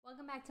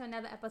Welcome back to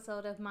another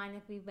episode of Mind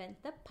If We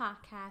Went, the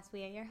podcast.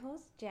 We are your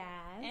hosts,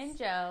 Jazz and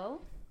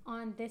Joe.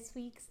 On this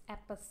week's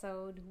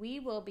episode,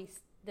 we will be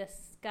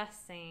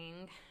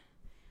discussing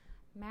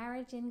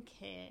marriage and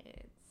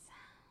kids.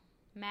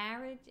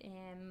 Marriage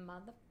and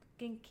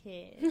motherfucking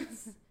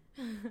kids.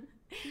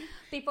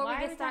 Before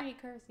Why we get every time started, you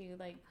curse, you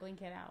like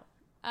blink it out?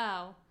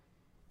 oh,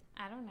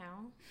 I don't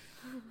know.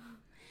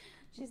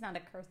 She's not a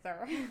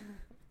cursor.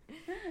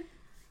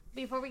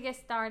 Before we get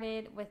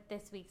started with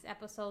this week's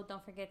episode,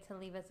 don't forget to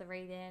leave us a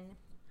rating,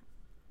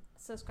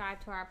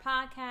 subscribe to our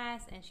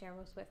podcast, and share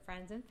us with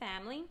friends and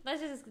family.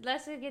 Let's just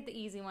get the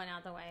easy one out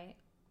of the way.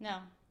 No.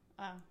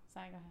 Oh,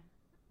 sorry, go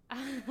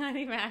ahead. I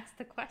didn't even ask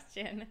the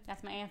question.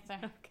 That's my answer.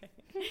 Okay.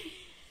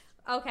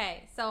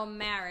 Okay, so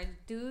marriage.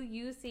 Do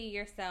you see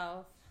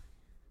yourself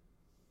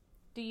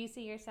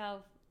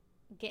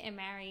getting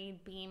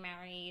married, being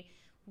married?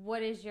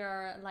 What is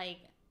your,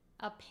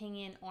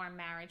 opinion on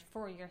marriage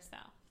for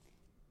yourself?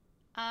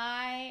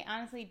 I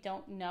honestly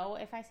don't know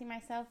if I see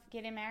myself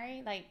getting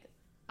married.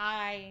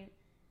 I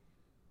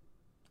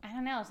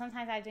don't know.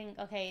 Sometimes I think,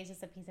 okay, it's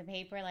just a piece of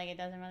paper. It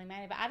doesn't really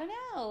matter. But I don't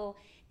know.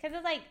 Because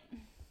it's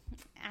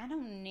I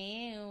don't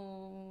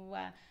know.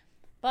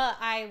 But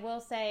I will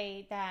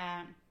say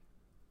that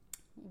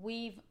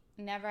we've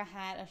never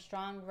had a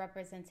strong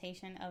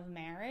representation of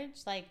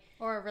marriage.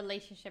 Or a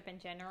relationship in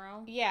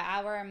general. Yeah,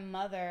 our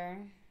mother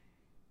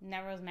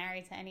never was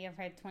married to any of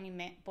her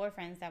 20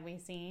 boyfriends that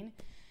we've seen.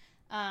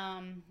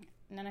 None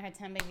of her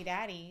 10 baby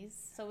daddies.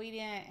 So we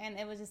didn't, and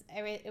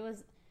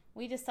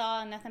we just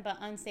saw nothing but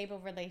unstable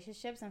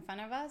relationships in front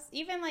of us.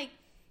 Even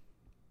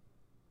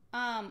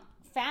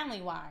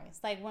family wise,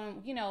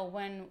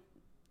 when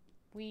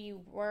we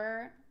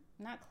were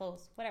not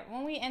close, whatever,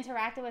 when we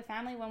interacted with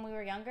family when we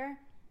were younger,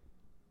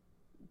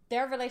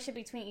 their relationship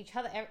between each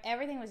other,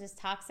 everything was just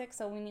toxic.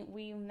 So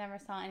we never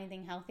saw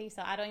anything healthy.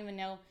 So I don't even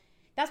know.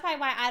 That's probably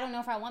why I don't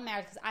know if I want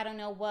marriage, because I don't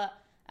know what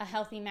a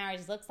healthy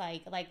marriage looks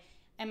like.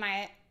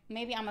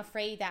 Maybe I'm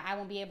afraid that I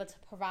won't be able to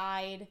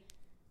provide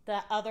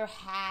the other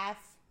half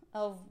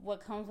of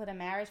what comes with a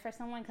marriage for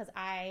someone, because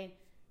I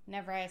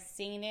never have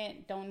seen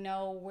it, don't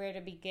know where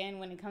to begin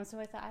when it comes to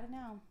it. So I don't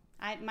know.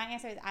 My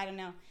answer is I don't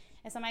know.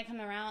 If somebody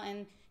comes around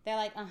and they're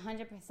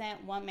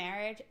 100% want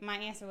marriage, my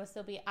answer will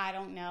still be I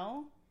don't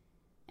know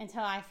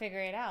until I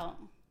figure it out.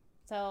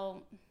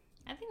 So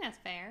I think that's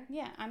fair.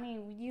 Yeah, I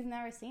mean, you've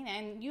never seen it,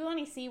 and you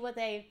only see what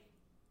the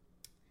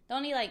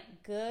only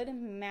good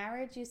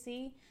marriage you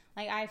see,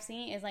 I've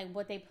seen, is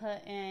what they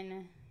put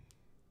in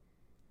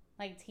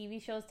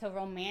TV shows to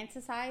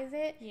romanticize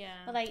it. Yeah.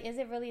 But is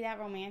it really that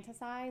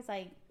romanticized?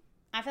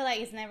 I feel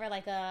it's never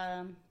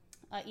a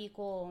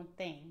equal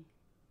thing.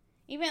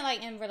 Even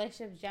in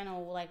relationships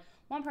general,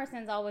 one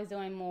person's always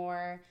doing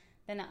more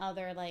than the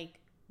other.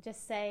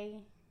 Just say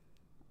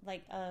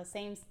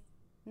same,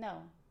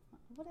 no,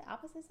 what is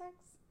opposite sex?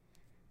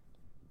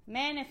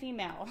 Man and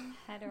female.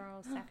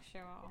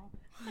 Heterosexual.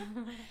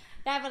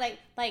 That,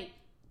 but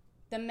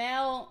the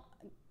male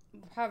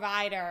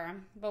provider,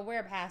 but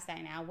we're past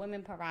that now.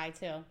 Women provide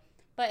too.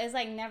 But it's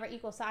never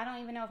equal. So I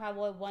don't even know if I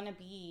would want to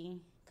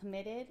be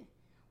committed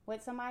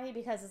with somebody,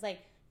 because it's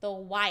the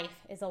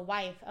wife is a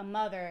wife, a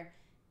mother,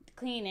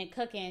 cleaning,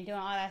 cooking, doing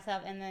all that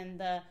stuff, and then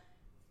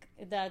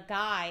the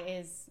guy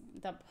is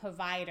the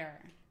provider.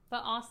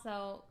 But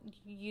also,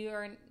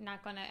 you're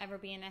not going to ever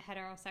be in a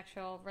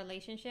heterosexual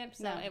relationship,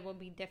 so it will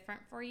be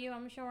different for you,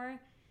 I'm sure.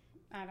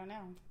 I don't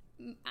know.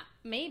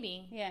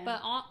 Maybe. Yeah.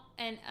 But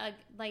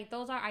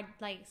those are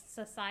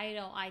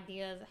societal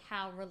ideas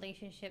how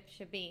relationships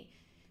should be.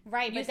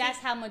 Right, but that's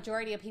how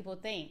majority of people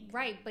think.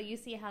 Right, but you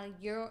see how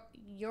your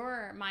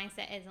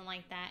mindset isn't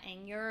like that,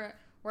 and you're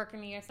working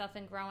on yourself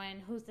and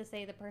growing. Who's to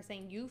say the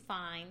person you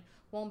find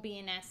won't be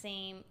in that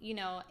same,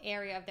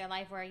 area of their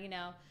life where,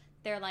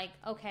 they're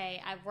okay,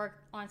 I've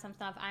worked on some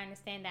stuff. I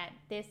understand that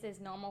this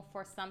is normal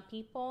for some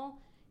people,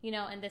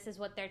 and this is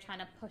what they're trying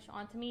to push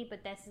onto me,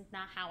 but this is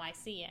not how I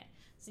see it.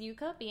 So you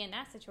could be in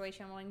that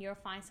situation when you'll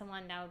find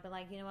someone that would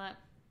be you know what?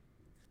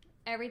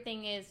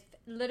 Everything is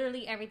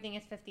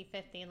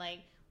 50-50.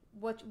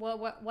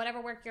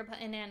 Whatever work you're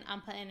putting in,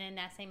 I'm putting in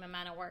that same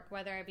amount of work,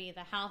 whether it be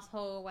the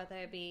household, whether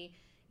it be,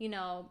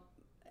 a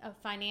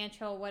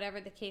financial, whatever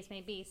the case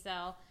may be.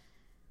 So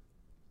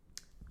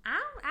I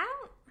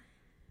don't.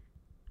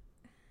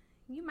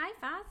 You might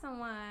find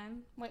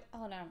someone. Wait,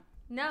 hold on.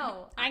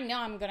 No. I know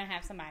I'm going to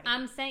have somebody.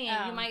 I'm saying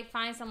you might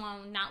find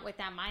someone not with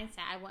that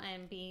mindset. I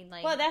wouldn't be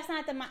Well, that's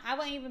not I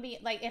wouldn't even be,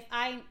 if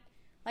I,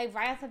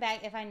 right off the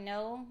bat, if I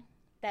know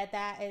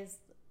that is,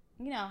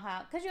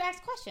 how, because you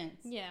ask questions.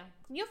 Yeah.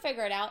 You'll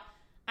figure it out.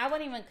 I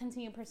wouldn't even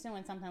continue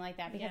pursuing something like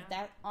that, because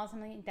that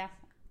ultimately,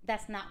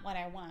 that's not what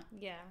I want.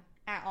 Yeah.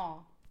 At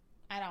all.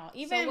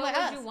 Even so what with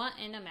would us. you want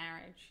in a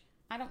marriage?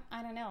 I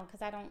don't know,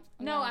 because I don't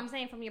No, know. I'm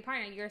saying from your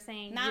partner. You're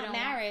saying not you don't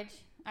marriage.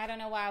 I don't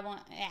know what I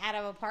want out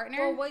of a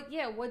partner. Well,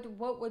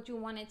 what would you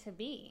want it to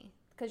be?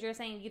 Because you're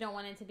saying you don't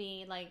want it to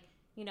be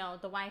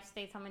the wife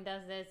stays home and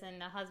does this,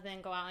 and the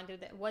husband go out and do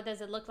that. What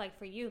does it look like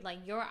for you?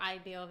 Your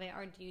idea of it,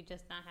 or do you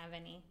just not have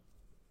any?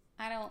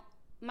 I don't.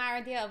 my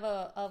idea of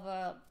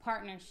a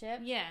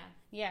partnership. Yeah.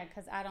 Yeah,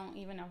 because I don't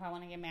even know if I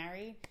want to get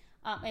married.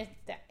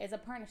 It's a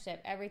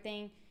partnership.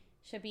 Everything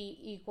should be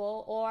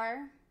equal,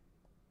 or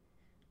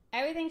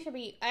everybody should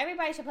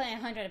put in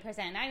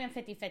 100%, not even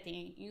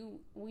 50-50.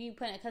 We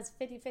put it, because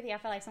 50-50, I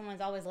feel like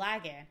someone's always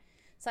lagging.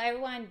 So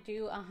everyone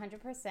do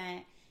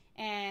 100%.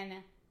 And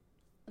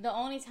the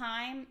only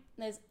time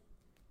is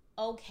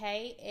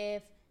okay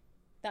if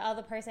the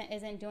other person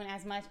isn't doing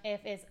as much,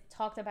 if it's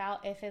talked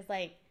about, if it's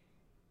like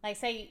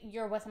say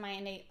you're with somebody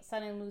and they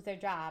suddenly lose their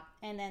job,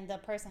 and then the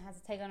person has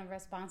to take on a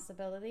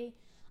responsibility.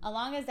 As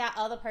long as that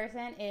other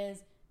person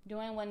is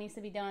doing what needs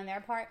to be done on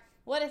their part.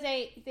 What if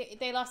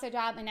they lost their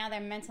job and now they're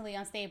mentally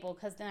unstable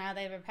because now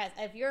they've repressed?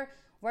 If you're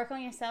working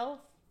on yourself,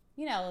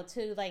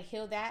 to like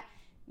heal that,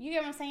 you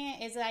get what I'm saying?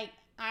 It's like,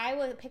 I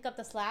would pick up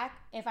the slack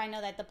if I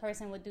know that the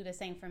person would do the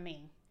same for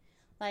me.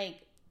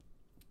 Like,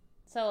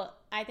 so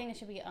I think it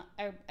should be,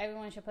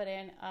 everyone should put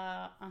in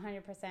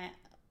 100%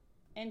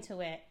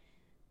 into it.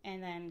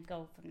 And then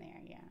go from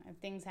there, yeah. If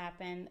things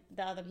happen,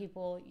 the other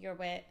people you're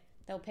with,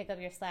 they'll pick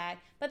up your slack.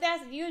 But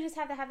you just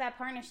have to have that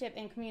partnership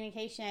and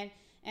communication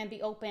and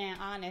be open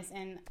and honest.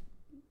 And,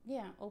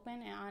 yeah,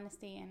 open and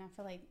honesty. And I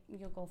feel like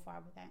you'll go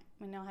far with that.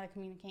 And know how to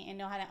communicate and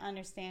know how to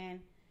understand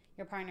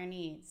your partner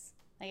needs.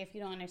 Like, if you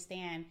don't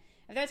understand.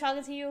 If they're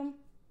talking to you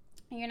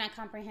and you're not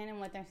comprehending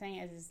what they're saying,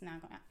 it's just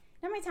not going to.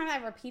 You know how many times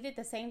I've repeated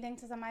the same thing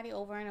to somebody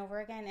over and over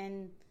again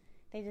and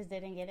they just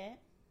didn't get it?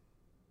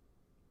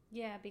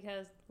 Yeah,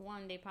 because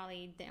one, they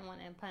probably didn't want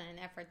to put an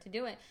effort to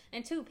do it.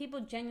 And two, people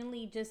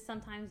genuinely just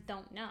sometimes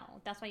don't know.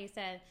 That's why you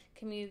said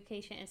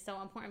communication is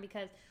so important,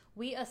 because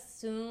we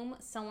assume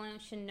someone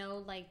should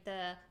know like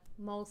the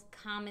most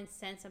common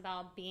sense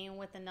about being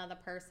with another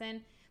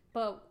person.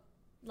 But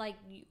like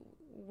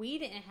we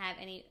didn't have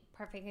any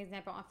perfect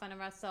example in front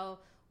of us. So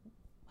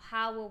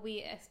how will we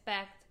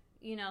expect,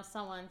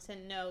 someone to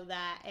know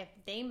that if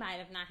they might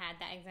have not had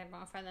that example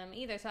in front of them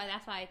either? So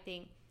that's why I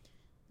think,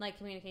 like,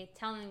 communicate,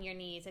 telling your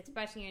needs,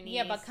 expressing your needs.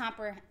 Yeah, but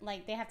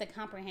they have to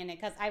comprehend it.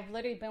 Because I've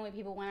literally been with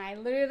people when I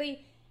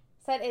literally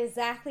said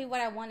exactly what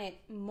I wanted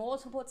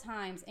multiple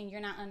times, and you're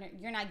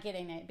not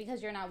getting it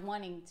because you're not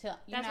wanting to.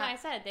 That's why I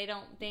said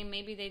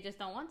maybe they just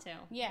don't want to.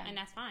 Yeah, and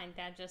that's fine.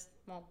 That just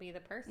won't be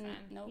the person.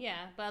 Nope.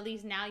 Yeah, but at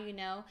least now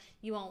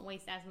you won't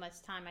waste as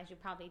much time as you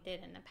probably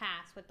did in the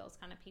past with those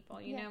kind of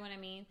people. You know what I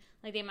mean?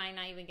 Like, they might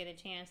not even get a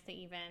chance to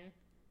even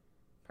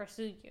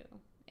pursue you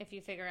if you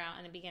figure out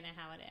in the beginning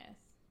how it is.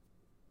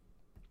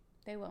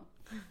 They won't.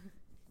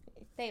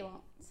 They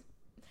won't.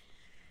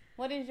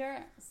 What is your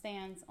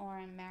stance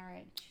on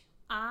marriage?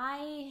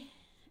 I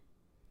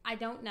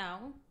don't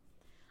know.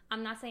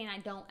 I'm not saying I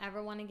don't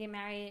ever want to get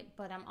married,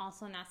 but I'm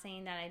also not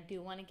saying that I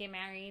do want to get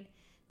married.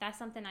 That's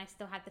something I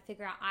still have to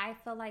figure out. I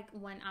feel like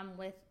when I'm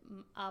with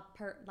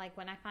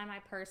when I find my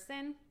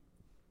person,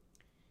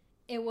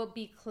 it will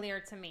be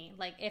clear to me.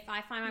 Like, if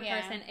I find my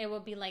person, it will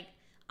be like,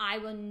 I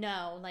will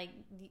know, like,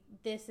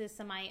 this is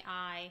somebody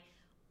I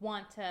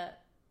want to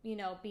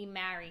be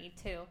married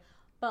to.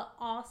 But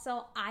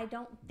also, I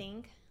don't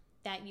think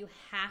that you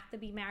have to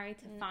be married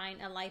to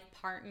find a life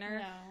partner.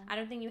 No. I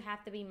don't think you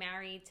have to be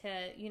married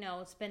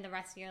to, spend the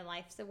rest of your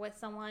life with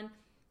someone.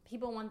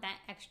 People want that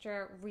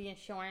extra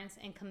reassurance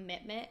and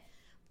commitment.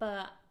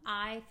 But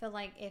I feel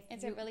like if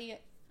it's really a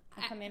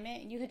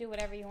commitment, you could do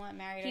whatever you want,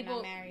 married or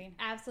not married.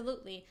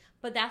 Absolutely.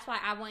 But that's why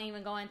I won't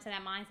even go into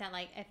that mindset.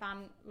 Like,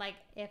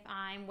 if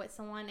I'm with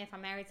someone, if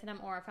I'm married to them,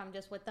 or if I'm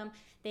just with them,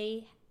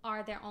 they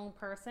are their own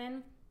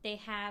person. They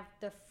have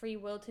the free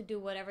will to do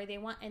whatever they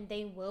want, and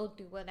they will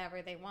do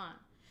whatever they want.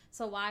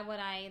 So why would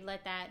I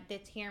let that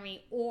deter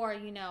me, or,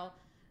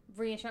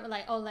 reassure me,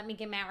 like, oh, let me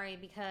get married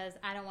because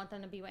I don't want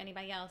them to be with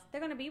anybody else. They're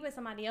going to be with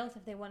somebody else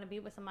if they want to be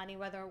with somebody,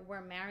 whether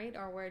we're married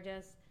or we're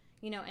just,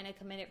 in a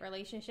committed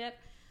relationship.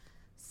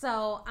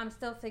 So I'm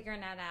still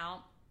figuring that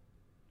out.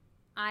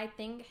 I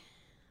think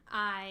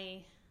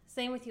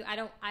same with you.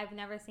 I've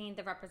never seen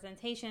the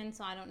representation,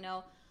 so I don't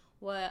know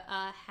what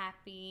a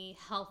happy,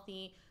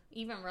 healthy,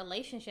 even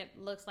relationship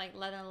looks like,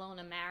 let alone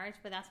a marriage.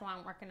 But that's why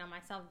I'm working on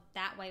myself.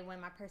 That way, when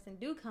my person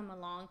do come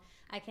along,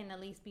 I can at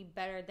least be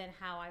better than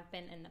how I've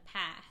been in the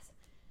past.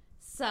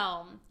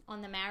 So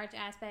on the marriage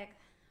aspect,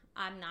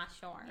 I'm not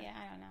sure. Yeah,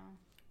 I don't know.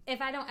 If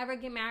I don't ever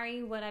get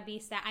married, would I be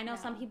sad? I know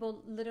some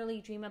people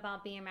literally dream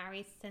about being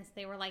married since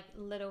they were like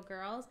little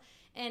girls,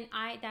 and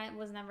that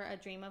was never a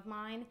dream of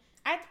mine.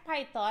 I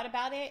probably thought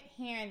about it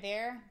here and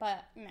there,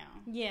 but no.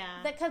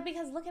 Yeah.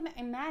 Because look at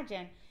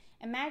imagine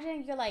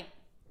you're like,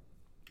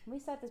 we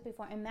said this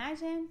before.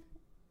 Imagine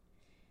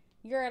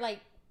you're like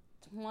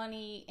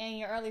 20 in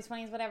your early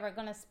 20s, whatever,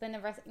 gonna spend the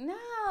rest.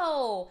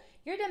 No,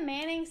 you're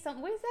demanding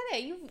some. We said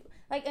it. You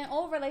like in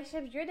old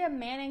relationships, you're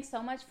demanding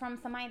so much from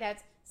somebody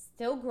that's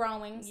still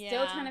growing,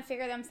 still trying to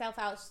figure themselves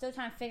out, still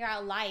trying to figure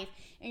out life,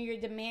 and you're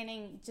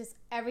demanding just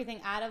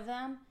everything out of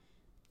them.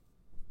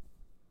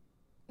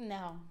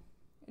 No.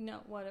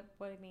 What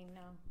do you mean?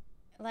 No.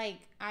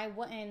 Like, I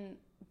wouldn't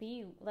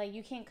be like,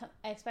 you can't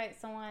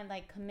expect someone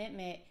like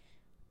commitment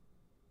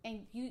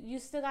and you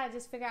still gotta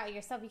just figure out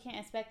yourself. You can't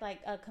expect like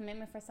a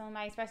commitment for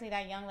somebody, especially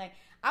that young. Like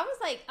I was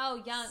like,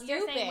 oh, young. stupid.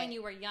 You're saying when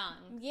you were young.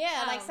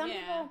 Yeah, like some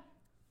people,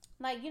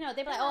 like, you know,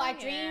 they be like, oh,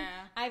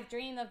 I've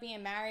dreamed of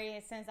being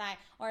married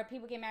or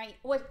people get married.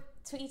 What,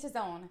 to each his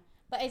own.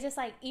 But it's just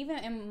like, even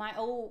in my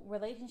old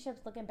relationships,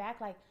 looking back,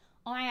 like,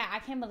 oh my God, I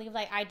can't believe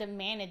like I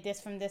demanded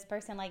this from this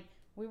person. Like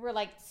we were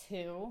like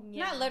 2,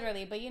 not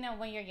literally, but you know,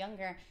 when you're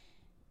younger.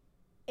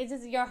 It's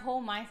just your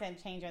whole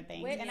mindset change on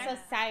things. In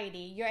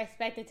society, you're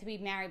expected to be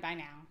married by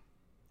now.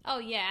 Oh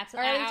yeah,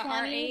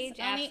 absolutely.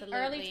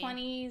 Early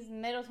 20s,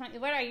 middle 20s,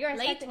 whatever. You're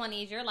late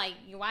 20s. You're like,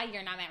 why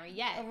you're not married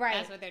yet? Right.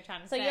 That's what they're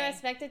trying to say. So you're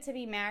expected to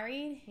be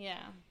married.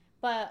 Yeah.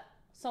 But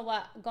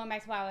going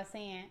back to what I was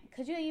saying,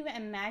 could you even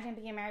imagine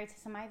being married to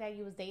somebody that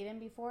you was dating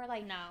before?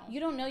 Like, no. You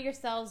don't know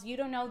yourselves. You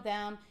don't know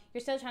them.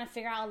 You're still trying to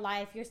figure out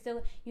life. You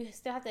still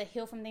have to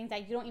heal from things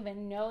that you don't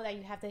even know that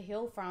you have to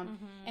heal from.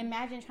 Mm-hmm.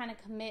 Imagine trying to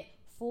commit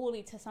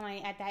fully to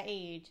somebody at that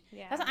age.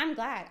 Yeah. I'm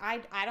glad.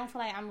 I don't feel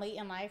like I'm late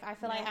in life. I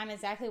feel like I'm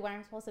exactly where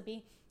I'm supposed to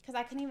be, because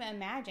I couldn't even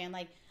imagine.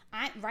 Like,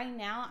 right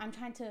now, I'm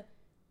trying to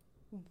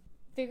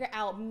figure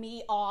out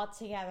me all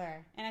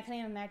together, and I couldn't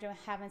even imagine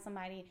having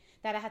somebody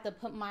that I have to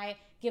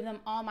give them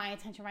all my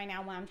attention right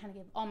now when I'm trying to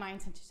give all my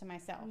attention to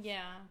myself.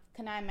 Yeah.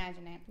 Could not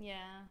imagine it.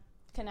 Yeah.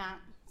 Could not.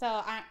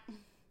 So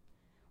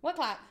what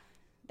clock?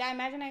 Did I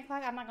imagine that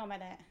clock? I'm not going by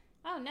that.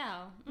 Oh,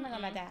 no. I'm not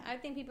going by that. I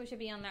think people should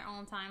be on their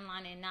own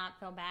timeline and not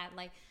feel bad.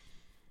 Like,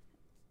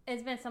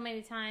 it's been so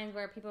many times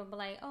where people be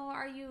like, oh,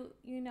 are you,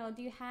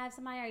 do you have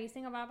somebody? Are you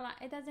single? Blah, blah,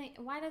 blah.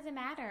 Why does it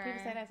matter?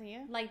 People say that to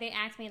you? Like, they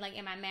ask me, like,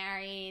 am I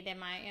married?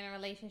 Am I in a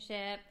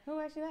relationship? Who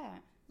asked you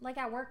that? Like,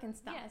 at work and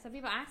stuff. Yeah, so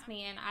people ask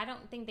me, and I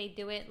don't think they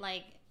do it,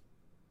 like,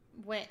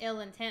 with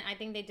ill intent. I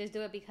think they just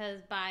do it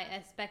because by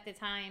expected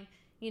time,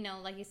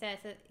 like you said,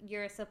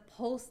 you're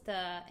supposed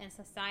to, in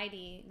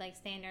society, like,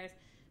 standards,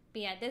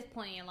 be at this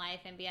point in your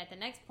life and be at the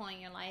next point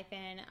in your life.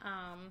 And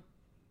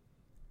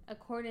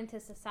according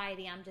to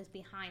society, I'm just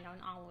behind on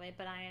all of it,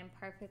 but I am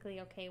perfectly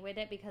okay with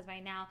it, because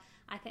right now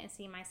I couldn't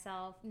see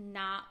myself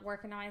not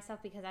working on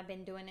myself, because I've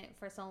been doing it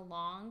for so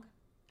long.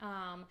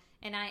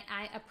 And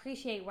I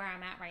appreciate where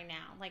I'm at right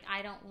now. Like,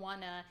 I don't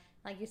want to,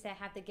 like you said,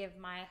 have to give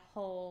my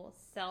whole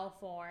self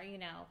or,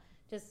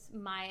 just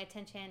my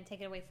attention,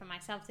 take it away from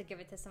myself to give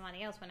it to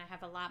somebody else, when I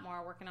have a lot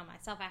more working on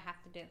myself I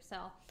have to do. So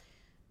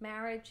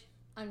marriage,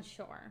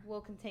 unsure.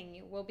 Will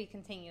be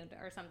continued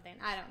or something.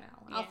 I don't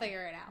know. Yeah. I'll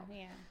figure it out.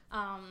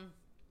 Yeah.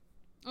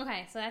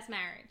 Okay, so that's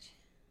marriage.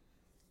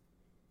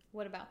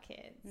 What about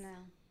kids? No.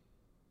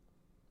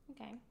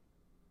 Okay.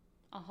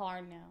 A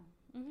hard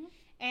no. Mm-hmm.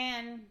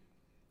 And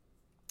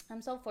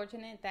I'm so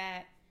fortunate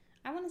that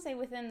I want to say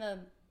within the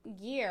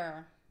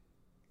year,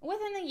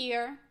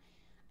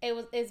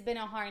 it's been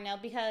a hard no,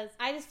 because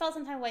I just felt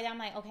some type of way that I'm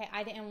like, okay,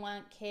 I didn't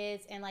want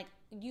kids, and like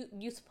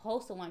you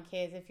supposed to want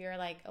kids if you're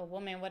like a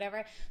woman,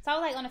 whatever. So I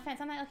was like on the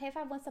fence. I'm like, okay, if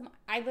I want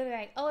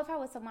if I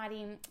want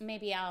somebody,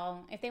 maybe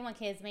if they want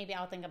kids, maybe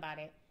I'll think about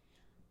it.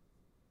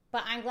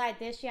 But I'm glad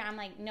this year I'm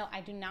like, no,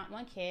 I do not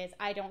want kids.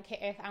 I don't care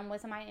if I'm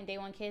with somebody and they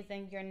want kids,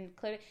 then you're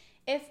clear.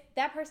 If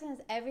that person is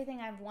everything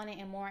I've wanted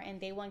and more,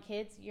 and they want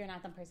kids, you're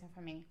not the person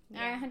for me.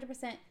 Yeah.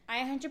 I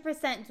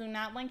 100% do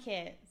not want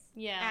kids.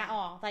 Yeah. At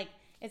all. Like,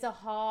 it's a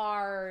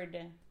hard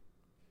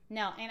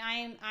no.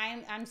 And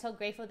I'm so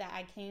grateful that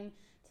I came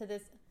to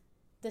this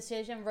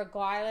decision,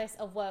 regardless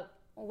of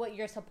what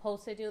you're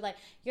supposed to do. Like,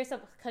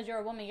 because you're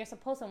a woman, you're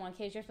supposed to want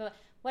kids.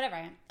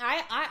 Whatever.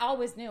 I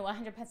always knew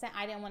 100%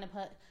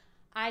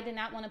 I did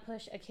not want to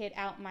push a kid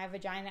out my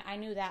vagina. I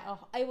knew that.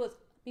 It was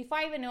before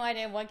I even knew I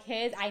didn't want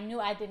kids. I knew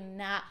I did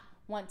not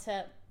want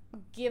to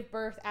give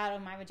birth out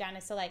of my vagina.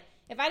 So, like,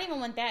 if I didn't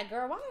even want that,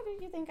 girl, why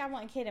did you think I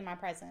want a kid in my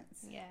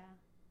presence? Yeah.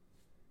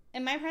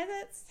 In my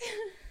presence?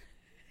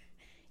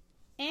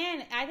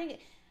 And I think,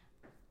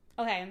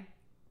 okay,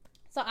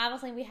 so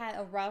obviously we had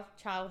a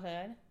rough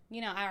childhood.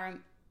 Our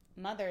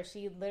mother,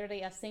 she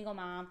literally a single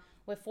mom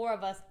with 4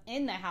 of us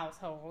in the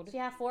household. She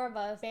had 4 of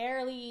us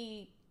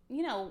barely,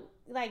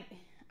 like,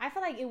 I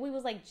feel like we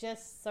was like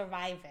just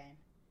surviving.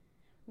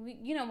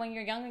 When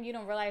you're younger, you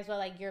don't realize what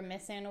like you're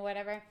missing or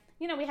whatever.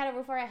 We had a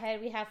roof over our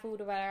head, we had food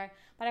or whatever,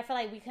 but I feel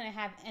like we couldn't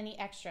have any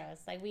extras.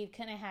 Like, we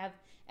couldn't have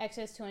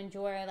extras to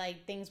enjoy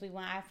like things we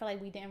want. I feel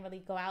like we didn't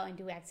really go out and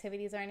do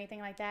activities or anything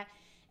like that.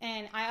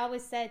 And I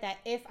always said that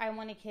if I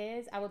wanted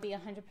kids, I would be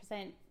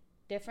 100%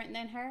 different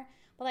than her.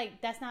 But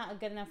like, that's not a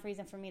good enough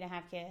reason for me to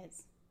have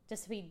kids.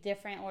 Just to be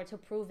different or to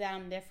prove that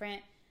I'm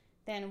different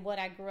than what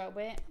I grew up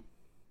with.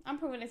 I'm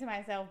proving it to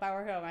myself by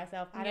working on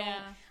myself. I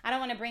don't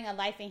want to bring a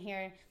life in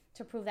here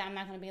to prove that I'm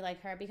not going to be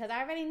like her, because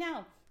I already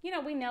know.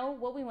 We know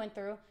what we went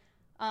through.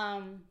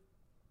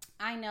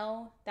 I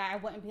know that I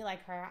wouldn't be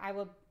like her.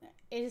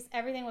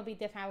 Everything would be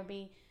different.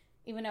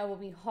 Even though it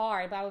would be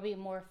hard, but I would be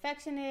more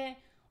affectionate,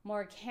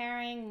 more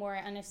caring, more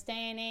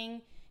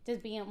understanding,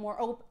 just being more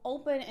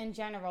open in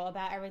general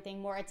about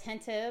everything, more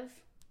attentive.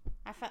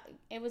 I felt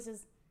it was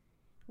just,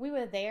 we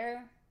were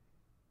there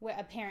with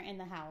a parent in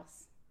the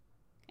house.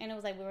 And it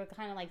was like we were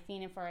kind of like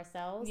feeding for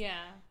ourselves.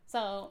 Yeah.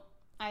 So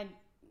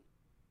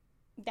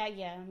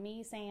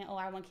Me saying, oh,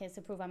 I want kids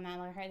to prove I'm not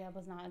like her, that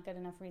was not a good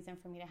enough reason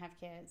for me to have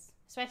kids.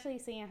 Especially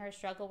seeing her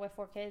struggle with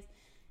 4 kids.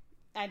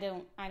 I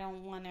don't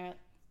want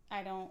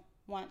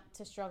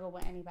to struggle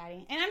with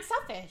anybody. And I'm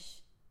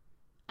selfish.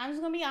 I'm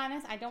just going to be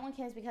honest. I don't want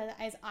kids because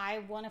as I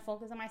want to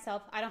focus on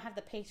myself. I don't have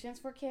the patience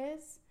for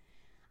kids.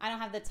 I don't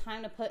have the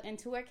time to put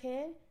into a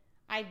kid.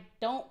 I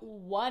don't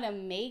want to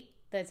make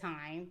the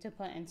time to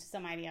put into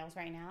somebody else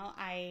right now.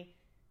 I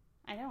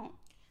don't.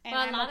 And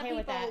but a lot of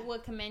people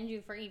would commend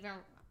you for even,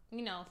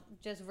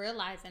 just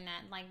realizing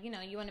that, like,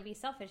 you want to be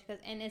selfish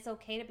and it's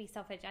okay to be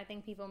selfish. I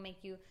think people make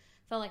you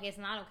feel like it's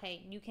not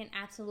okay. You can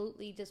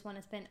absolutely just want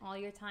to spend all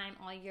your time,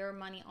 all your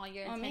money, all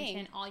your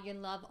attention, all your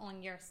love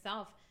on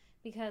yourself,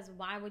 because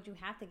why would you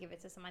have to give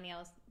it to somebody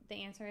else? The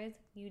answer is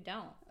you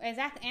don't.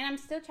 Exactly. And I'm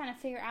still trying to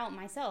figure out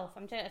myself.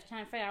 I'm just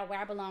trying to figure out where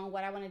I belong,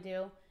 what I want to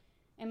do.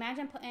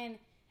 Imagine putting,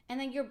 and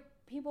then your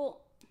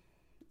people,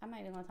 I'm not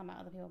even going to talk about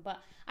other people, but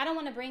I don't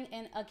want to bring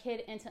in a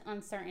kid into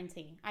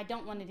uncertainty. I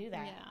don't want to do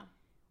that. Yeah.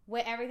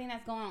 With everything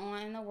that's going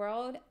on in the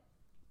world,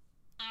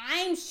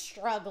 I'm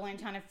struggling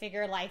trying to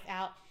figure life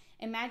out.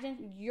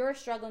 Imagine you're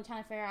struggling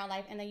trying to figure out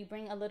life, and then you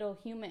bring a little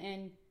human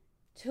in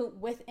to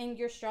within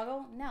your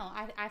struggle. No,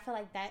 I feel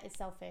like that is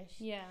selfish.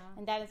 Yeah.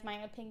 And that is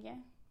my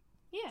opinion.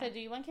 Yeah. So do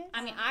you want kids?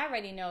 I mean, I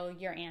already know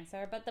your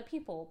answer, but the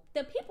people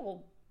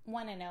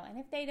want to know. And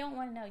if they don't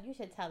want to know, you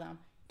should tell them.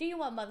 Do you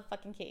want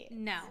motherfucking kids?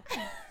 No.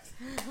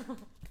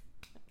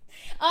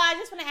 I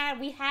just want to add,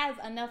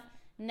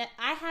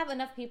 I have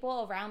enough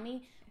people around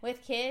me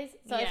with kids.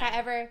 So if I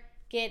ever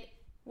get,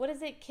 what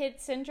is it, kid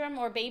syndrome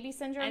or baby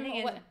syndrome? I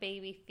think it's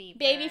baby fever.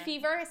 Baby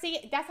fever.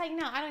 See, that's how you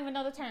know. I don't even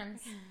know the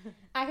terms.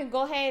 I can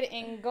go ahead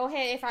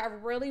if I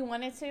really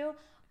wanted to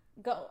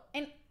go.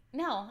 And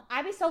no,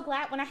 I'd be so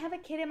glad when I have a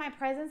kid in my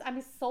presence. I'd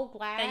be so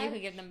glad that you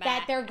could give them back.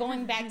 That they're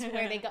going back to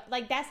where they go.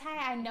 Like, that's how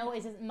I know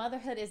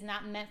motherhood is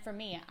not meant for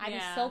me. I'd be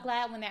so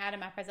glad when they're out of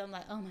my presence. I'm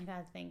like, oh my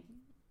God, thank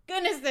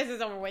goodness this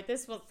is over with.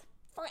 This was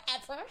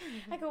forever.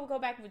 I could go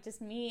back with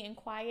just me and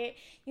quiet.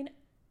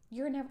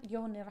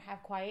 You'll never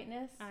have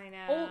quietness. I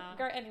know. Oh,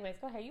 girl. Anyways,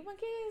 go ahead. You want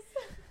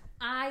kids?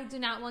 I do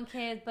not want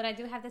kids, but I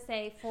do have to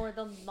say, for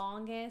the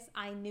longest,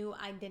 I knew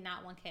I did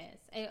not want kids.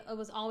 It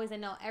was always a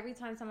no. Every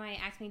time somebody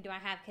asked me, do I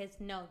have kids?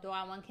 No. Do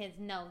I want kids?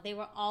 No. They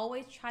were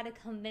always trying to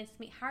convince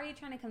me. How are you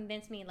trying to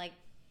convince me, like,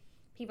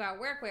 people I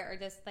work with or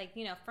just, like,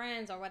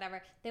 friends or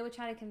whatever? They would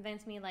try to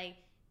convince me, like,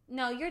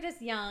 no, you're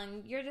just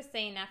young. You're just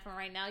saying that for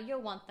right now.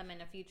 You'll want them in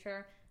the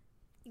future.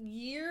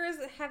 Years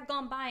have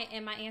gone by,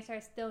 and my answer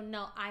is still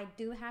no. I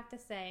do have to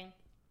say,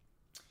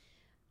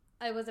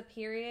 it was a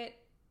period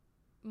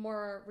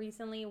more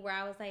recently where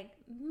I was like,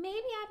 maybe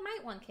I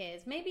might want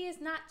kids. Maybe it's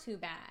not too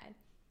bad.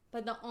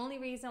 But the only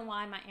reason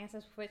why my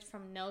answer switched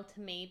from no to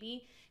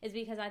maybe is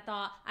because I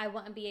thought I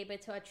wouldn't be able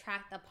to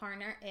attract a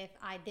partner if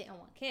I didn't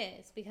want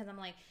kids. Because I'm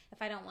like, if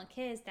I don't want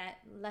kids, that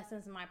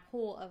lessens my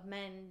pool of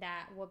men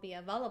that will be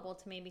available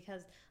to me,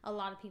 because a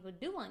lot of people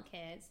do want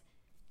kids.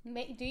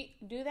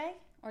 Do they?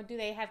 Or do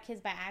they have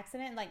kids by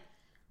accident? Like,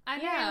 I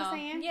know. You know what I'm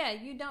saying? Yeah,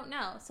 you don't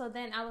know. So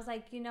then I was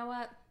like, you know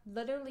what?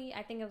 Literally,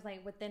 I think it was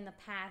like within the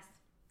past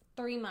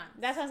 3 months.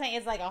 That's what I'm saying.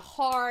 It's like a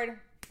hard.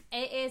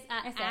 It is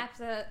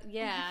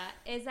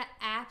it's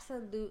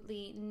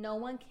absolutely, no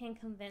one can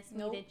convince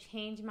me to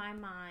change my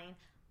mind.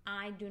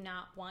 I do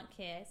not want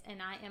kids,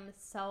 and I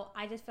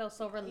just feel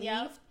so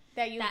relieved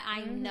that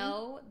I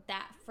know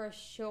that for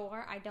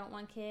sure I don't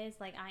want kids.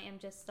 Like, I am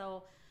just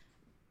so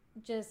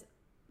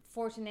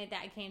fortunate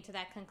that I came to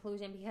that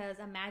conclusion, because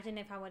imagine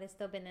if I would have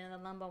still been in the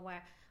limbo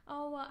where,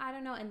 oh, well, I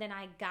don't know, and then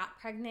I got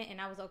pregnant and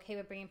I was okay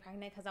with being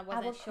pregnant because I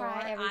wasn't sure.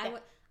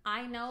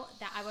 I know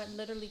that I would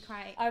literally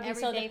cry every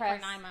day for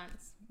 9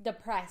 months.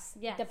 Depressed.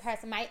 Yes.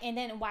 Depressed.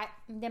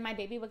 Then my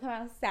baby would come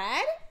out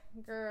sad?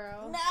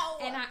 Girl.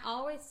 No. And I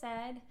always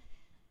said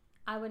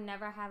I would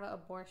never have an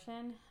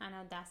abortion. I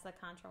know that's a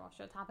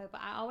controversial topic,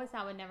 but I always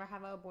said I would never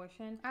have an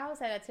abortion. I always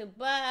said that too,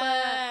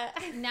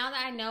 but now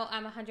that I know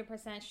I'm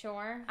 100%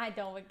 sure I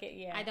don't want kids.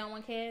 Yeah. I don't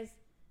want kids.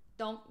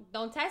 Don't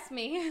test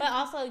me. But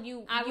also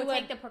I would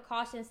take the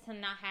precautions to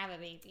not have a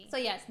baby. So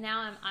yes,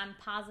 now I'm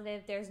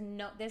positive. There's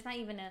not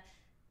even a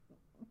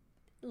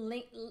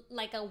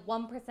like a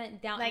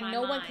 1% doubt. Like, in my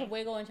no mind. one could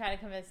wiggle and try to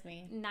convince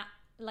me. Not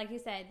like you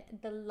said,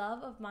 the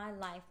love of my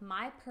life,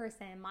 my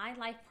person, my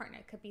life partner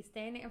could be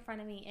standing in front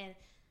of me, and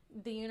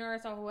the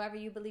universe or whoever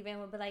you believe in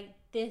would be like,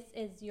 "This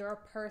is your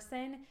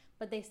person."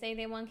 But they say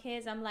they want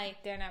kids. I'm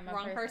like, they're not my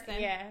wrong person.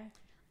 Yeah.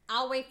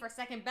 I'll wait for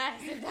second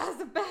best if that's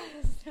the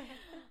best.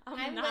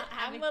 I'm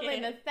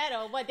willing to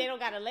settle. What, they don't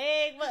got a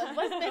leg?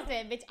 What's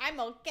missing, bitch? I'm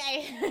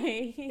okay.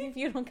 If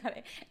you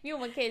don't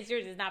want kids,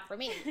 yours is not for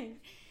me.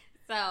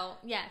 So,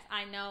 yes,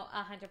 I know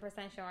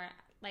 100% sure.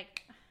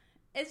 Like,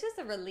 it's just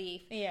a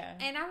relief. Yeah.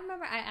 And I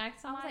remember I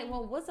asked someone, I was like,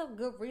 well, what's a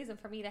good reason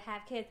for me to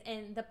have kids?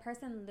 And the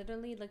person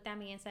literally looked at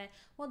me and said,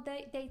 well,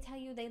 they tell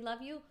you they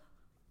love you.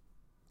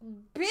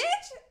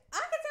 Bitch,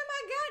 I can tell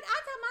I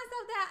tell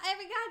myself that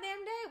every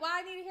goddamn day. Why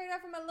I need to hear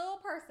that from a little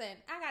person?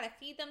 I got to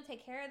feed them,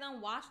 take care of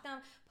them, wash them,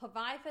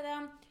 provide for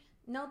them.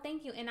 no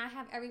thank you, and I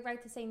have every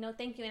right to say no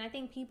thank you. And I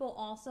think people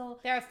also,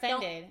 they're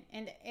offended,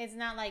 and it's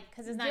not like,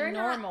 because it's not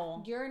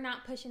normal. You're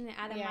not pushing it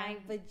out of my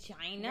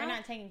vagina. You're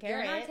not taking care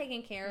of it. You're not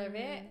taking care of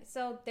it.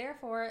 So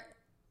therefore,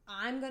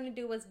 I'm going to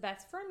do what's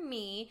best for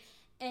me.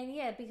 And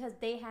yeah, because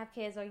they have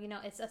kids, or, you know,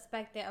 it's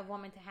expected of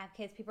women to have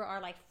kids. People are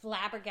like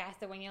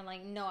flabbergasted when you're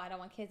like, no, I don't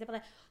want kids. They're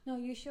like, no,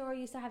 you sure?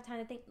 You still have time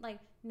to think? Like,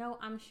 no,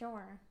 I'm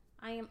sure.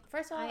 I am.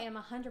 First of all, I am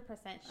 100%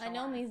 sure. I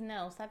know means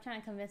no. Stop trying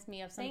to convince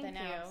me of something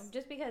else.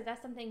 Just because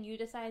that's something you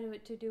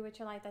decided to do with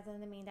your life, that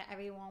doesn't mean that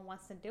everyone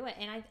wants to do it.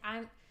 And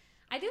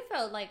I do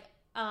feel like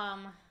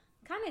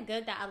kind of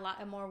good that a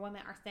lot more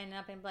women are standing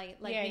up and like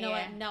you know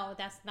what? No,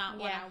 that's not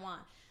what I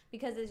want.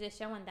 Because it's just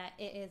showing that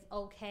it is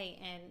okay,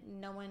 and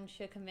no one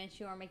should convince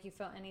you or make you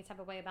feel any type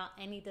of way about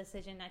any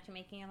decision that you're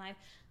making in life.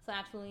 So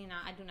absolutely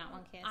not. I do not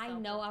want kids. I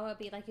know I would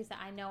be, like you said,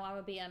 I know I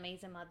would be an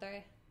amazing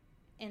mother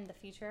in the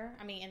future.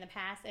 I mean, in the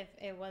past, if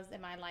it was in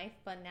my life,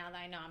 but now that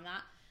I know I'm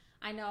not,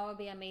 I know I would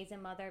be an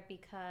amazing mother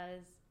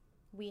because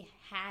we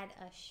had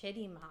a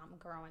shitty mom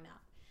growing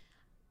up.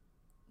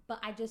 But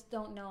I just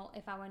don't know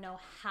if I would know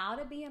how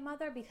to be a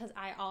mother, because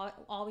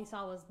all we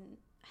saw was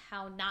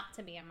how not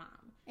to be a mom.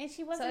 And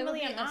she wasn't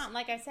really a mom.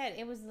 Like I said,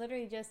 it was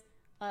literally just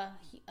a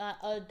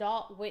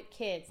adult with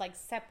kids, like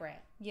separate.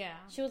 Yeah.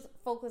 She was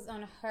focused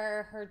on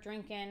her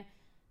drinking,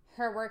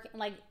 her work.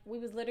 Like, we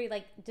was literally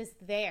like just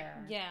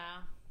there. Yeah.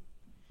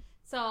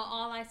 So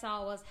all I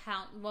saw was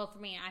for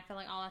me, I feel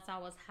like all I saw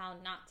was how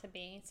not to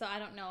be. So I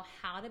don't know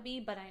how to be,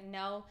 but I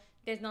know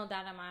there's no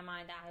doubt in my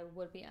mind that I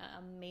would be an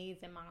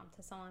amazing mom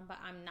to someone, but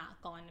I'm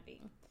not going to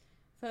be.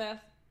 So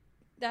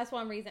that's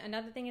one reason.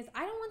 Another thing is,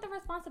 I don't want the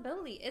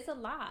responsibility. It's a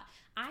lot.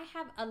 I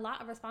have a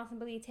lot of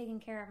responsibility taking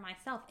care of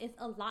myself. It's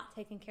a lot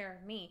taking care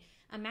of me.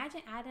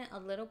 Imagine adding a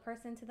little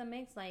person to the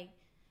mix. Like,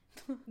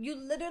 you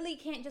literally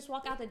can't just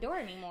walk out the door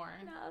anymore.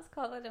 No, let's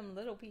call it them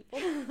little people.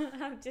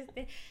 I'm just,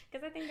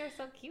 because I think they're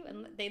so cute,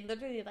 and they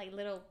literally like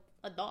little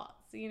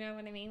adults. You know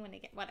what I mean? When they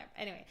get whatever.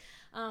 Anyway,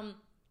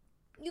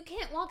 you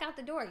can't walk out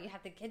the door. You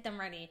have to get them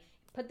ready,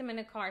 put them in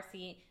a car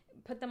seat,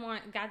 put them on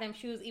goddamn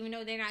shoes, even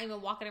though they're not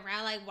even walking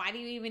around. Like, why do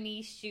you even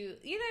need shoes?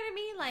 You know what I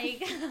mean?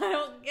 Like, I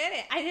don't get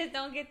it. I just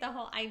don't get the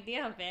whole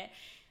idea of it.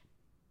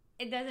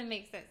 It doesn't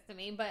make sense to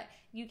me. But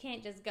you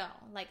can't just go.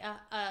 Like,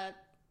 a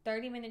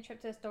 30-minute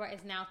trip to the store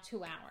is now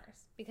 2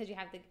 hours because you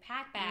have to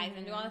pack bags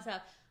and do all this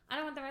stuff. I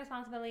don't want the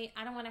responsibility.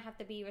 I don't want to have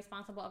to be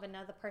responsible of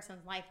another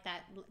person's life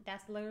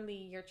that's literally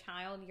your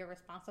child. You're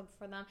responsible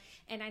for them.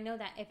 And I know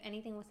that if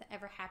anything was to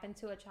ever happen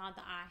to a child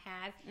that I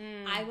have,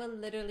 I would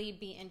literally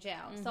be in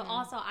jail. So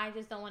also, I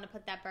just don't want to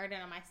put that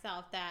burden on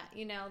myself that,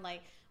 you know,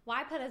 like,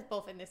 why put us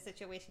both in this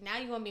situation? Now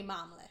you want to be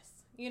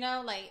momless. You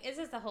know, like, it's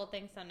just the whole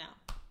thing. So no.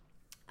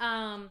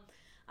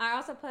 I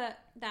also put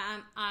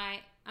that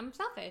I'm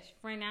selfish.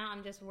 Right now,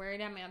 I'm just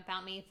worried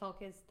about me,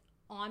 focused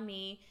on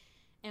me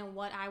and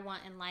what I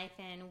want in life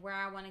and where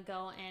I want to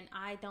go, and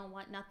I don't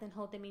want nothing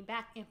holding me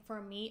back. And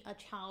for me, a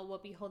child will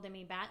be holding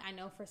me back. I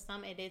know for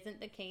some it isn't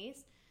the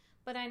case,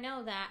 but I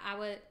know that I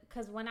would,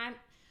 because when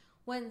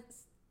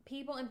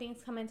people and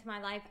things come into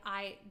my life,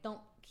 I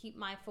don't keep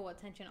my full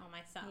attention on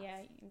myself.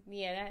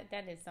 Yeah,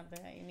 that is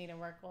something that you need to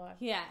work on.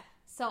 Yeah,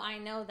 so I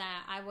know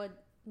that I would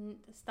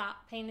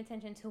stop paying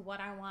attention to what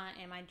I want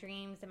and my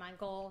dreams and my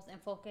goals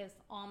and focus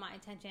all my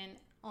attention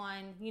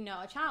on, you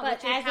know, a child,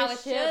 but which is how it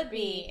should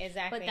be.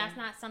 Exactly. But that's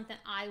not something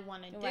I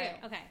want to do. Right.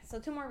 Okay, so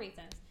 2 more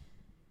reasons.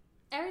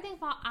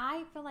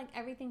 I feel like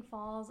everything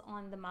falls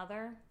on the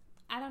mother.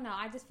 I don't know.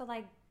 I just feel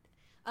like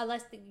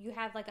unless you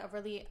have like a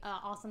really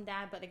awesome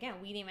dad, but again,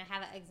 we didn't even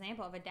have an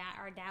example of a dad.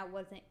 Our dad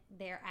wasn't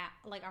there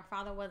like our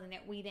father wasn't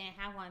there. We didn't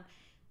have one.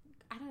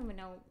 I don't even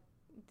know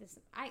this.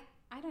 I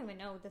don't even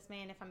know this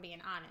man, if I'm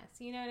being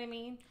honest. You know what I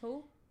mean?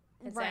 Who?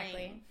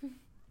 Exactly. Right.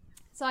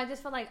 So I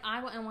just feel like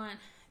I wouldn't want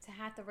to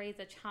have to raise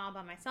a child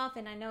by myself.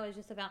 And I know it's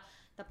just about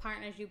the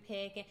partners you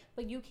pick.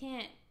 But you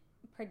can't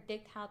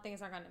predict how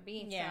things are going to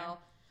be. Yeah. So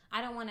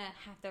I don't want to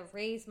have to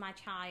raise my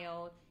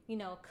child, you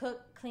know,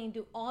 cook, clean,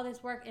 do all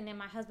this work. And then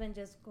my husband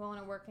just going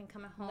to work and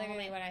coming home.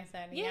 Literally what I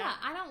said. Yeah,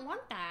 I don't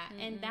want that.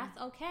 Mm-hmm. And that's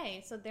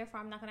okay. So therefore,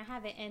 I'm not going to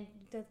have it. And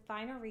the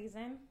final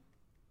reason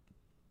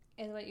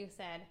is what you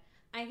said.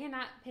 I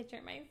cannot picture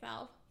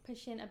myself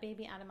pushing a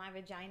baby out of my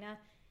vagina.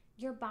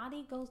 Your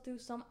body goes through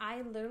some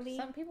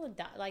people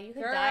die. Like, you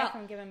could die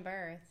from giving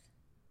birth.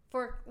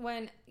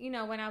 When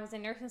I was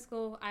in nursing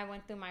school, I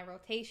went through my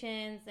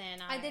rotations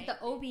and I did the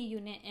OB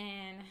unit,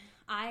 and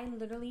I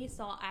literally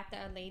saw after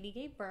a lady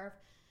gave birth,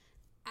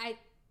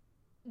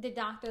 the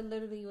doctor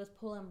literally was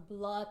pulling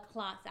blood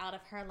clots out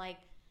of her. Like,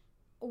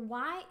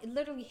 why?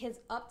 Literally,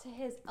 up to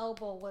his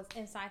elbow was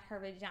inside her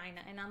vagina,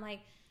 and I'm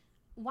like,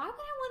 why would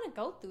I want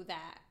to go through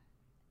that?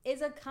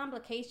 It's a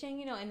complication,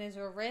 you know, and there's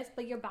a risk,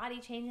 but your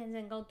body changes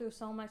and go through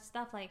so much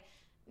stuff. Like,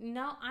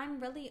 no, I'm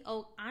really,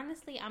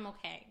 honestly, I'm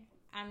okay.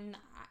 I'm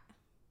not,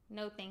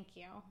 no, thank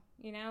you.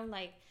 You know,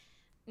 like,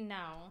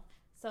 no.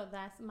 So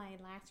that's my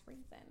last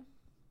reason.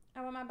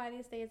 I want my body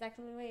to stay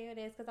exactly the way it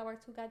is because I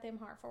work too goddamn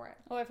hard for it.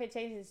 Or if it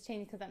changes, it's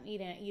changing because I'm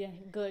eating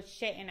good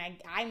shit and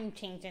I'm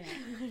changing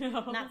it.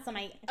 No. Not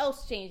somebody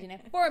else changing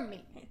it for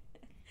me.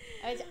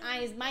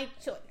 It's my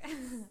choice.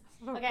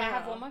 Okay, I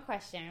have one more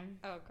question.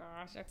 Oh,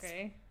 gosh.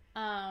 Okay.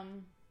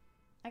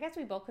 I guess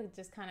we both could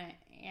just kind of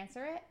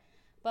answer it.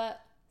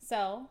 But,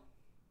 so,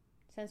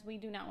 since we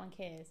do not want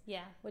kids,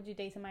 yeah, would you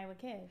date somebody with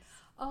kids?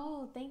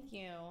 Oh, thank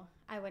you.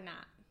 I would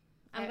not.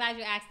 I'm glad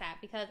you asked that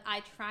because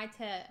I tried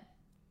to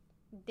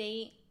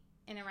date,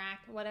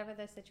 interact, whatever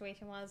the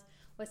situation was,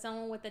 with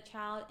someone with a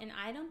child, and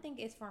I don't think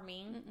it's for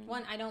me. Mm-mm.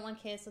 One, I don't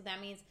want kids, so that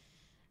means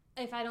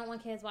if I don't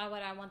want kids, why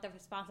would I want the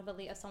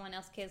responsibility of someone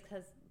else's kids?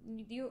 Because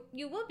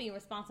you will be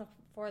responsible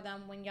for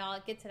them when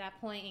y'all get to that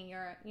point and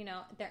you're,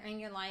 they're in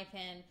your life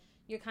and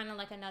you're kind of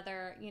like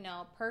another,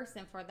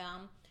 person for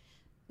them.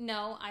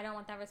 No, I don't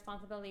want that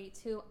responsibility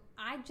too.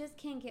 I just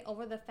can't get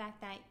over the fact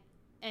that,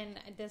 and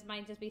this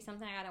might just be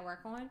something I got to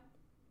work on,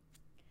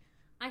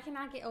 I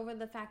cannot get over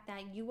the fact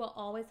that you will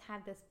always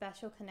have this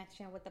special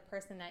connection with the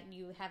person that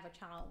you have a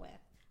child with.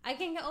 I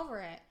can't get over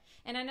it.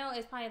 And I know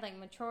it's probably like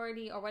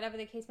maturity or whatever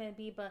the case may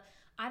be, but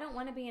I don't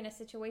want to be in a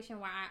situation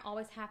where I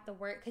always have to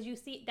work. Because you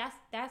see,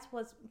 that's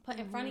what's put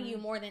in front of you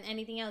more than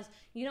anything else.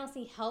 You don't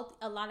see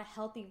a lot of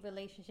healthy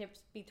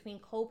relationships between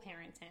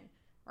co-parenting.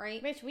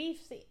 Right, which we've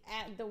seen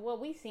what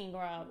we've seen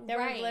grow up. There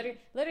was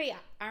literally,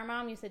 our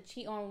mom used to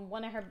cheat on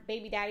one of her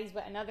baby daddies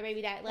with another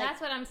baby dad. Like,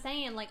 that's what I'm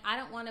saying. Like, I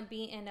don't want to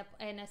be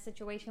in a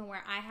situation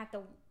where I have to,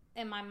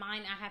 in my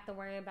mind, I have to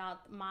worry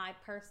about my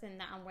person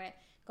that I'm with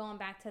going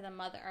back to the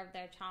mother of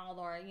their child,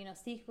 or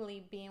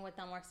secretly being with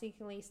them, or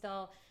secretly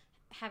still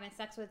having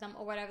sex with them,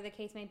 or whatever the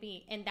case may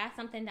be. And that's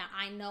something that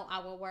I know I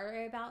will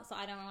worry about. So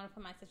I don't want to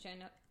put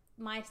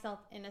myself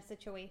in a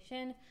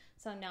situation.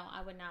 So no,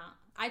 I would not.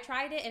 I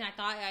tried it and I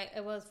thought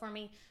it was for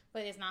me,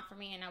 but it's not for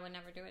me, and I would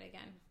never do it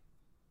again.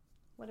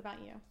 What about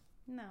you?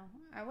 No,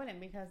 I wouldn't,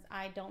 because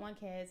I don't want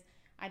kids.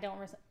 I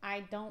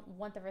don't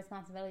want the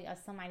responsibility of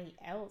somebody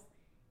else's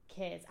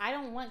kids. I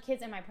don't want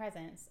kids in my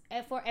presence.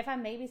 If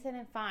I'm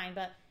babysitting, fine,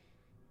 but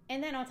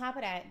and then on top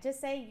of that,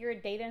 just say you're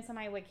dating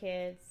somebody with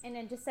kids, and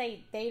then just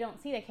say they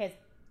don't see the kids.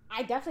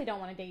 I definitely don't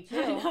want to date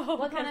you.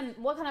 What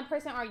kind of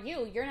person are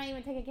you? You're not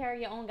even taking care of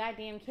your own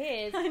goddamn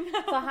kids. I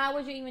know. So how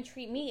would you even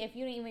treat me if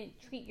you didn't even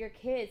treat your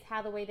kids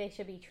how the way they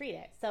should be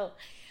treated? So,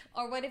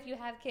 or what if you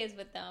have kids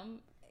with them,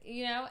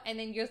 and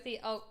then you'll see,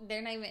 oh,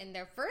 they're not even in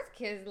their first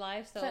kid's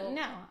life. So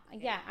no,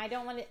 yeah, I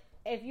don't want to.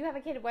 If you have a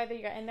kid, whether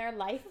you're in their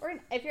life or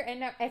if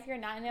you're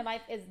not in their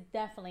life, it's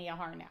definitely a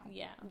hard no.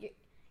 Yeah,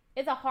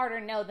 it's a harder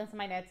no than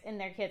somebody that's in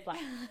their kid's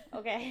life.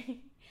 Okay.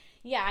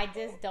 Yeah, I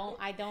just don't.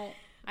 I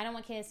don't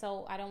want kids,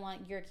 so I don't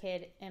want your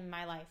kid in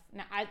my life.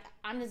 Now,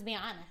 I'm just being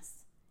honest.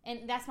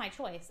 And that's my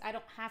choice. I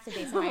don't have to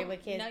date somebody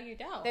with kids. No, you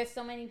don't. There's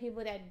so many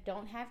people that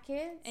don't have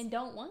kids. And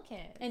don't want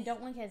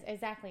kids.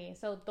 Exactly.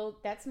 So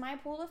that's my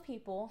pool of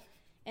people.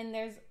 And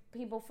there's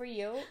people for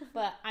you,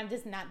 but I'm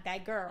just not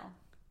that girl.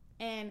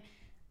 And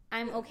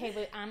I'm okay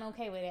with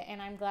it.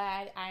 And I'm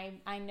glad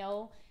I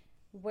know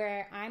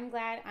where I'm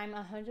glad I'm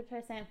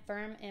 100%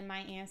 firm in my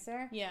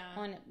answer. Yeah.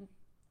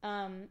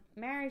 On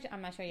marriage,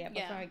 I'm not sure yet,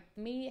 but for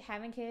me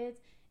having kids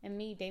and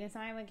me dating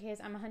somebody with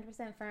kids, I'm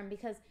 100% firm,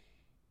 because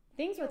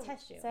things will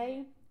test you.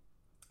 Say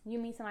you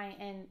meet somebody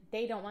and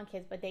they don't want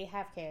kids, but they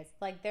have kids.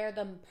 Like, they're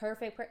the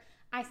perfect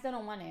I still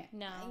don't want it.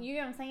 No. You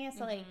know what I'm saying?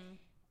 So, like,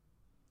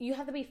 you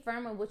have to be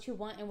firm on what you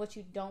want and what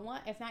you don't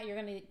want. If not, you're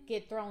going to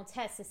get thrown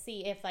tests to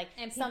see if, like,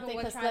 and something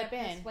could slip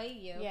in. Persuade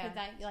you. Yeah.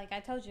 Because, I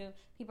told you,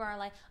 people are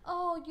like,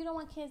 oh, you don't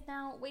want kids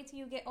now. Wait till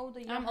you get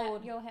older. I'm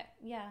old.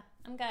 Yeah,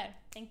 I'm good.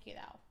 Thank you,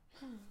 though.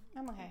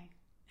 I'm okay.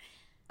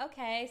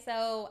 Okay,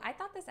 so I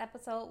thought this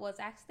episode was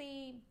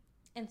actually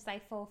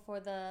insightful for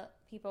the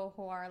people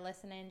who are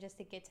listening, just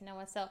to get to know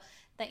us. So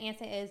the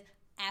answer is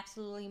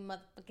absolutely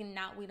motherfucking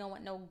not. We don't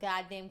want no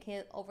goddamn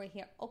kids over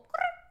here. Okay.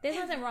 There's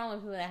nothing wrong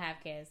with people that have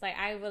kids. Like,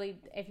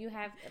 if you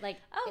have, like...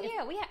 Oh,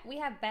 yeah, we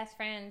have best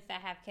friends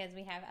that have kids.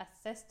 We have a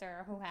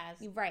sister who has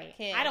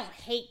kids. I don't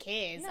hate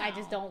kids. No. I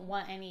just don't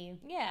want any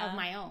of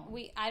my own.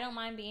 I don't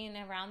mind being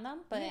around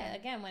them, but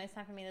again, when it's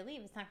time for me to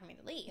leave, it's time for me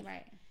to leave.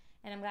 Right.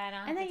 And I'm glad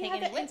I don't have to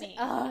take it with me.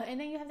 And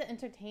then you have to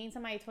entertain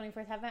somebody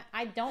 24/7.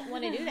 I don't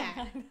want to do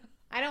that.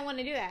 I don't want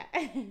to do that.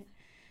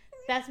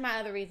 That's my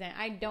other reason.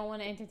 I don't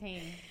want to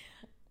entertain.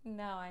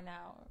 No, I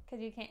know.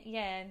 Because you can't,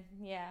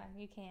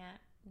 you can't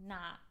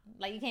not.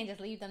 Like, you can't just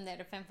leave them there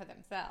to fend for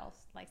themselves,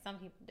 like some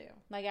people do.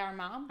 Like our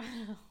mom?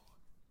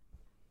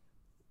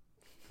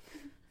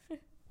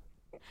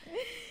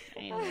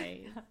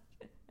 Anyways.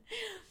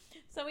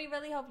 So we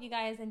really hope you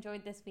guys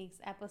enjoyed this week's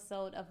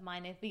episode of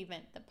Mind If We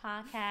Vent, the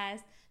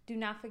podcast. Do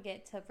not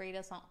forget to rate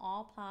us on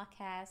all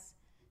podcast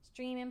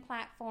streaming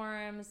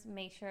platforms.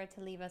 Make sure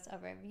to leave us a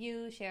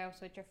review, share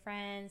us with your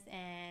friends,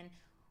 and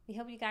we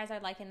hope you guys are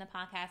liking the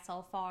podcast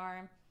so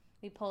far.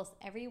 We post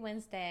every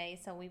Wednesday,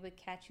 so we would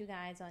catch you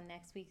guys on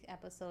next week's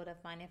episode of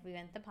Mind If We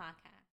Vent, the podcast.